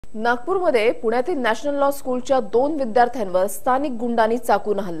नागपूरमध्ये पुण्यातील national law स्कूलच्या 2 विद्यार्थ्यांवर स्थानिक गुंडांनी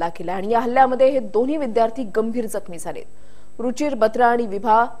चाकूने हल्ला केला आणि या हल्ल्यामध्ये हे दोन्ही विद्यार्थी गंभीर जखमी झाले। रुचिर बत्रा आणि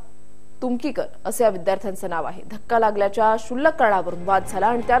विभा तुमकीकर असे या विद्यार्थ्यांचे नाव आहे। धक्का लागल्याच्या क्षुल्लक कारणावरून वाद झाला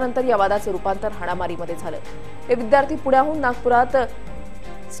आणि त्यानंतर या वादाचे रूपांतर हाणामारीमध्ये झाले। हे विद्यार्थी पुण्याहून नागपुरात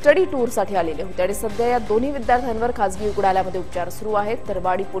स्टडी टूरसाठी आलेले होते आणि सध्या या दोन्ही विद्यार्थ्यांवर खासगी रुग्णालयामध्ये उपचार सुरू आहेत। तर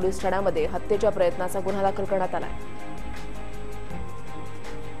वाडी पोलीस ठाण्यामध्ये हत्येच्या प्रयत्नाचा गुन्हा दाखल करण्यात आला आहे।